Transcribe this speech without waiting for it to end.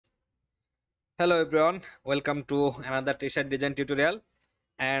Hello everyone, welcome to another t-shirt design tutorial,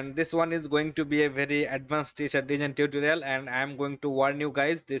 and this one is going to be a very advanced t-shirt design tutorial, and I am going to warn you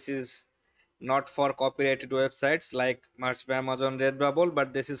guys, this is not for copyrighted websites like Merch by Amazon, Redbubble,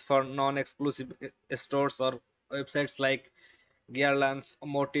 but this is for non-exclusive stores or websites like Gearlands,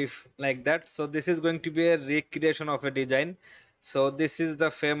 Motif, like that. So this is going to be a recreation of a design. So this is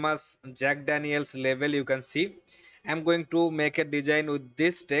the famous Jack Daniels label, you can see. I'm going to make a design with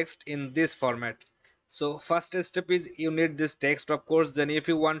this text in this format. So first step is you need this text, of course. Then if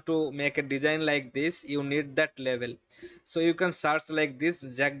you want to make a design like this, you need that label. So you can search like this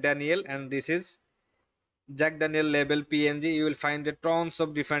Jack Daniel, and this is Jack Daniel label PNG. You will find the tons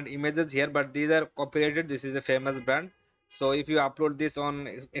of different images here, but these are copyrighted. This is a famous brand. So if you upload this on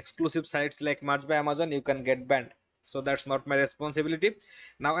exclusive sites like Merch by Amazon, you can get banned. So that's not my responsibility.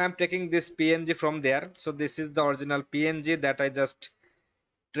 Now I am taking this PNG from there. So this is the original PNG that I just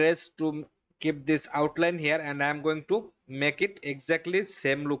traced to keep this outline here, and I am going to make it exactly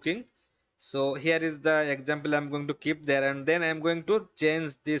same looking. So here is the example I'm going to keep there, and then I'm going to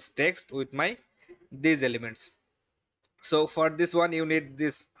change this text with my these elements. So for this one you need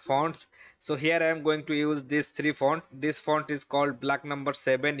these fonts. So here I am going to use these three font. This font is called black number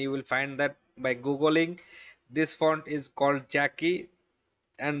 7. You will find that by googling. This font is called Jackie,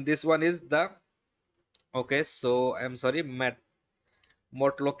 and this one is the okay, so I'm sorry, matte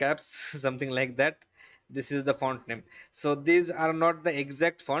Motlo caps something like that. This is the font name. So these are not the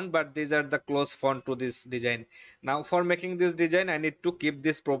exact font, but these are the close font to this design. Now for making this design I need to keep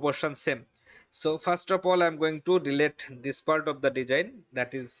this proportion same. So first of all I'm going to delete this part of the design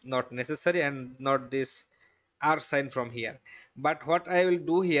that is not necessary, and not this R sign from here. But what I will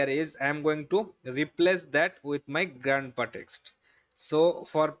do here is I am going to replace that with my grandpa text. So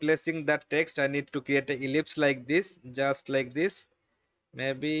for placing that text I need to create an ellipse like this, just like this,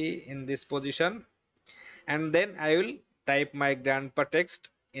 maybe in this position, and then I will type my grandpa text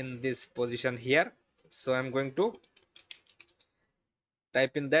in this position here. So I'm going to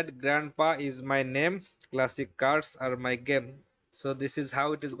type in that grandpa is my name, classic cars are my game. So this is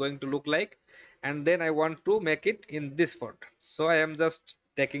how it is going to look like, and then I want to make it in this font. So I am just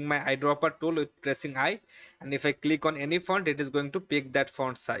taking my eyedropper tool with pressing I, and if I click on any font it is going to pick that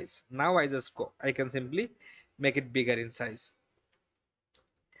font size. Now I can simply make it bigger in size.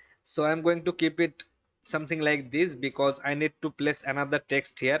 So I'm going to keep it something like this because I need to place another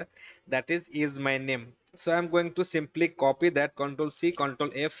text here, that is my name. So I'm going to simply copy that, Control C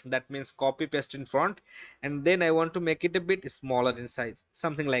Control F, that means copy paste in front, and then I want to make it a bit smaller in size,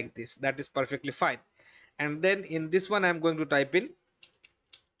 something like this. That is perfectly fine. And then in this one I'm going to type in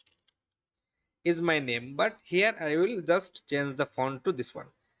is my name, but here I will just change the font to this one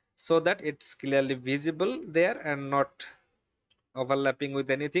so that it's clearly visible there and not overlapping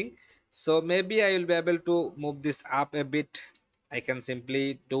with anything. So maybe I will be able to move this up a bit. I can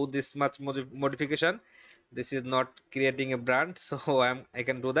simply do this much modification. This is not creating a brand, so I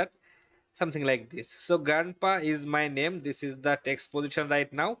can do that, something like this. So grandpa is my name. This is the text position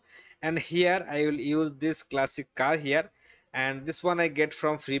right now, and here I will use this classic car here, and this one I get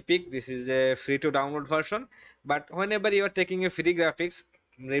from FreePic. This is a free to download version, but whenever you are taking a free graphics,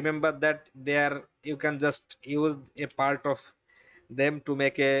 remember that there you can just use a part of them to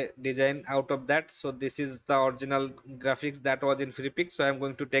make a design out of that. So this is the original graphics that was in FreePic. So I'm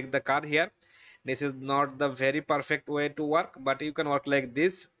going to take the car here. This is not the very perfect way to work, but you can work like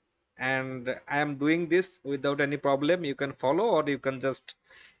this, and I am doing this without any problem. You can follow, or you can just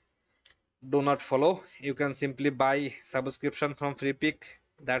do not follow. You can simply buy subscription from FreePic,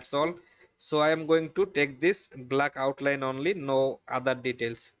 that's all. So I am going to take this black outline only, no other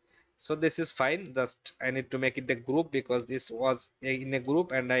details. So this is fine, just I need to make it a group because this was in a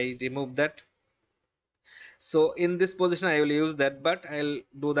group and I removed that. So in this position I will use that, but I'll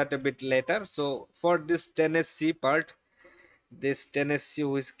do that a bit later. So for this Tennessee part, this Tennessee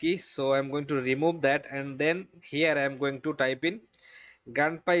whiskey, so I'm going to remove that, and then here I'm going to type in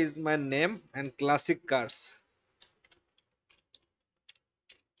grandpa is my name and classic cars.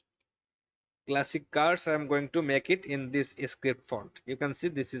 Classic cars, I'm going to make it in this script font. You can see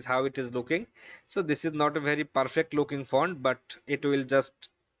this is how it is looking. So this is not a very perfect looking font, but it will just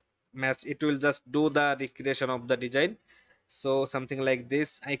match, it will just do the recreation of the design. So something like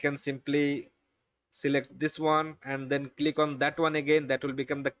this, I can simply select this one and then click on that one again. That will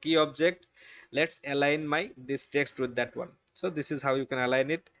become the key object. Let's align my this text with that one. So this is how you can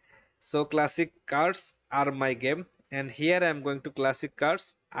align it. So classic cars are my game, and here I'm going to classic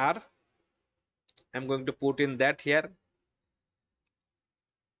cars are, I'm going to put in that here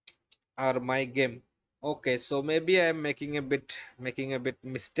are my game. Okay, so maybe I'm making a bit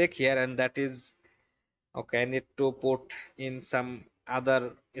mistake here, and that is okay. I need to put in some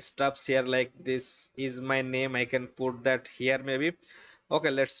other stuffs here, like this is my name. I can put that here maybe. Okay,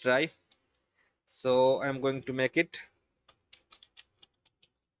 let's try. So I'm going to make it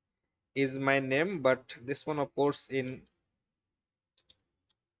is my name, but this one of course in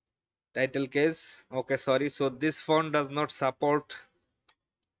title case. Okay, sorry. So this font does not support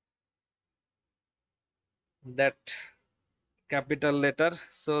that capital letter,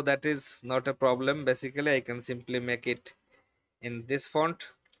 so that is not a problem. Basically, I can simply make it in this font.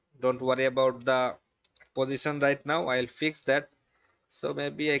 Don't worry about the position right now. I'll fix that. So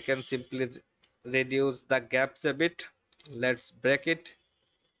maybe I can simply reduce the gaps a bit. Let's break it.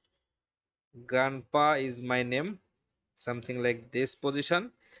 Grandpa is my name, something like this position,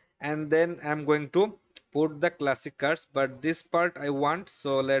 and then I'm going to put the classic cards, but this part I want,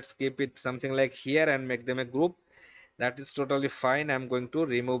 so let's keep it something like here and make them a group. That is totally fine. I'm going to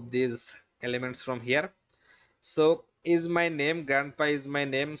remove these elements from here. So is my name, grandpa is my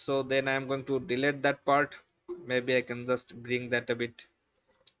name, so then I'm going to delete that part. Maybe I can just bring that a bit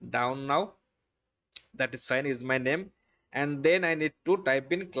down now. That is fine, is my name, and then I need to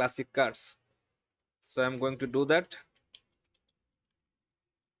type in classic cards. So I'm going to do that,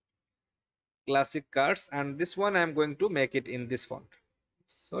 classic cards, and this one I'm going to make it in this font.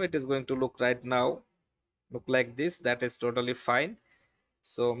 So it is going to look right now look like this. That is totally fine.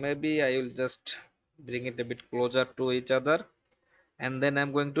 So maybe I will just bring it a bit closer to each other, and then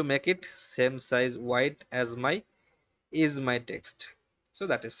I'm going to make it same size white as my is my text. So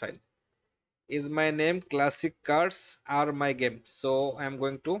that is fine. Is my name, classic cards are my game. So I'm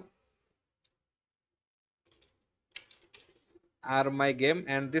going to are my game,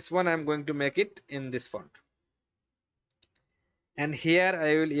 and this one I'm going to make it in this font. And here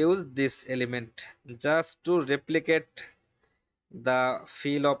I will use this element just to replicate the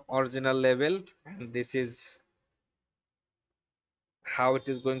feel of original level, and this is how it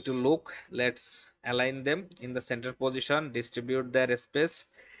is going to look. Let's align them in the center position, distribute their space,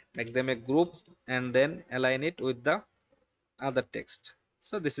 make them a group, and then align it with the other text.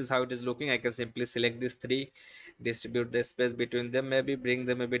 So this is how it is looking. I can simply select these three, distribute the space between them, maybe bring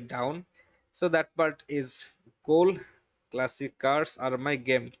them a bit down. So that part is cool. Classic cards are my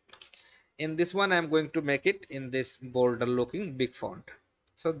game. In this one I'm going to make it in this bolder looking big font.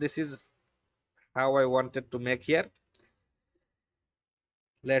 So this is how I wanted to make here.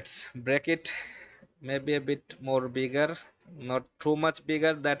 Let's break it maybe a bit more bigger, not too much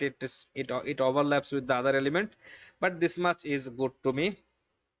bigger that it overlaps with the other element, but this much is good to me.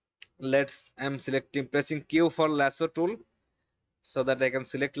 I'm selecting, pressing Q for lasso tool so that I can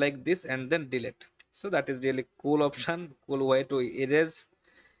select like this and then delete. So that is really cool option, cool way to erase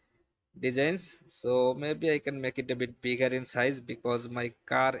designs. So maybe I can make it a bit bigger in size because my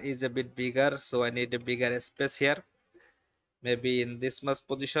car is a bit bigger, so I need a bigger space here. Maybe in this much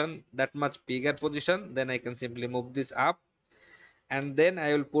position, that much bigger position, then I can simply move this up, and then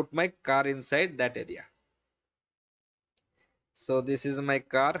I will put my car inside that area. So this is my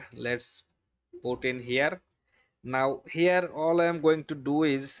car. Let's put in here. Now here all I am going to do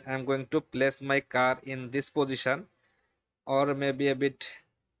is I'm going to place my car in this position, or maybe a bit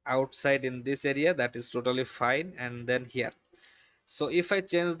outside in this area. That is totally fine. And then here, so if I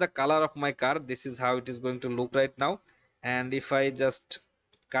change the color of my car, this is how it is going to look right now. And if I just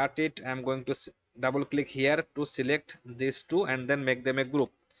cut it, I'm going to double click here to select these two and then make them a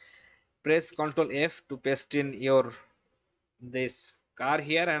group. Press Ctrl F to paste in your this car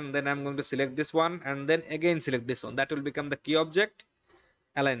here, and then I'm going to select this one and then again select this one. That will become the key object.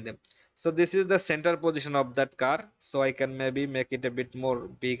 Align them. So this is the center position of that car. So I can maybe make it a bit more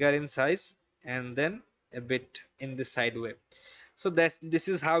bigger in size and then a bit in the side way. So this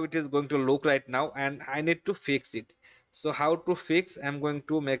is how it is going to look right now, and I need to fix it. So how to fix? I'm going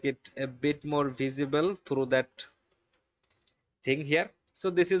to make it a bit more visible through that thing here. So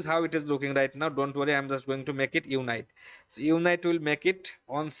this is how it is looking right now. Don't worry, I'm just going to make it unite. So unite will make it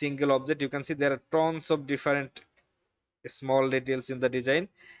on single object. You can see there are tons of different small details in the design,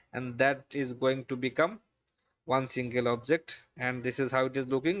 and that is going to become one single object. And this is how it is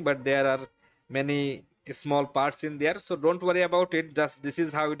looking, but there are many small parts in there, so don't worry about it. Just this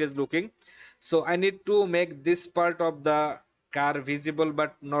is how it is looking. So I need to make this part of the car visible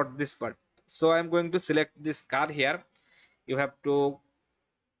but not this part. So I'm going to select this car here. You have to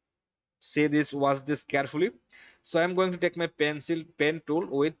see this, watch this carefully. So I'm going to take my pen tool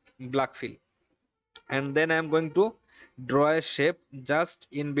with black fill, and then I'm going to draw a shape just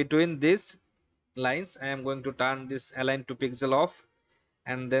in between these lines. I am going to turn this align to pixel off,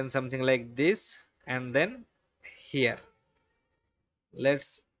 and then something like this, and then here.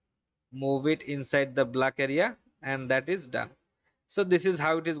 Let's move it inside the black area, and that is done. So this is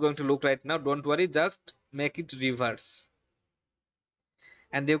how it is going to look right now. Don't worry, just make it reverse.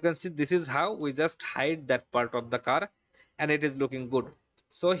 And you can see this is how we just hide that part of the car, and it is looking good.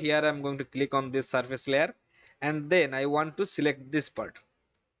 So here I'm going to click on this surface layer, and then I want to select this part,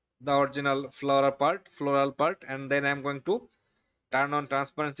 the original floral part, and then I'm going to turn on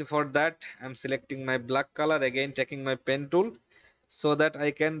transparency. For that I'm selecting my black color, again taking my pen tool, so that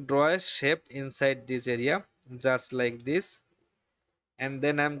I can draw a shape inside this area just like this. And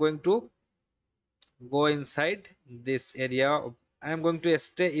then I'm going to go inside this area. I'm going to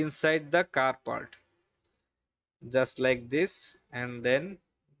stay inside the car part just like this, and then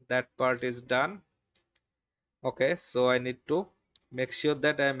that part is done. Okay, so I need to make sure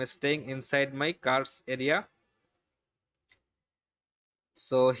that I'm staying inside my cars area.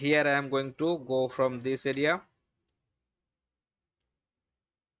 So here I am going to go from this area.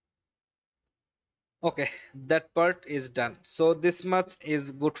 Okay, that part is done. So this much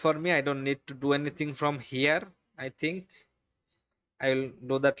is good for me. I don't need to do anything from here. I think I will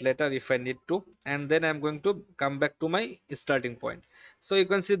do that later if I need to. And then I'm going to come back to my starting point. So you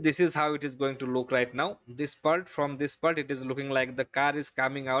can see this is how it is going to look right now. This part, from this part, it is looking like the car is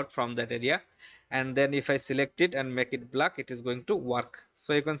coming out from that area. And then if I select it and make it black, it is going to work.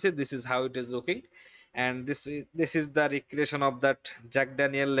 So you can see this is how it is looking. And this is the recreation of that Jack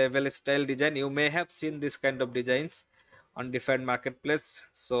Daniel level style design. You may have seen this kind of designs on different marketplace.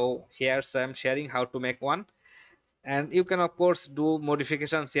 So here I am sharing how to make one. And you can of course do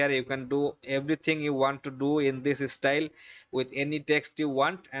modifications here. You can do everything you want to do in this style with any text you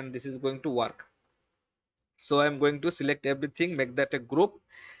want, and this is going to work. So I'm going to select everything, make that a group,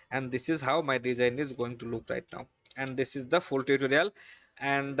 and this is how my design is going to look right now. And this is the full tutorial.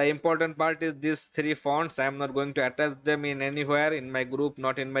 And the important part is these three fonts. I'm not going to attach them in anywhere in my group,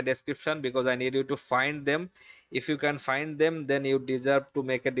 not in my description, because I need you to find them. If you can find them, then you deserve to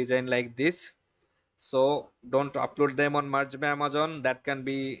make a design like this. So don't upload them on merge by Amazon, that can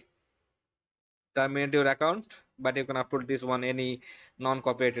be terminate your account, but you can upload this one any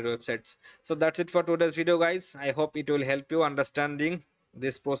non-copyrighted websites. So that's it for today's video, guys. I hope it will help you understanding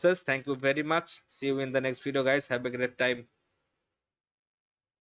this process. Thank you very much. See you in the next video, guys. Have a great time.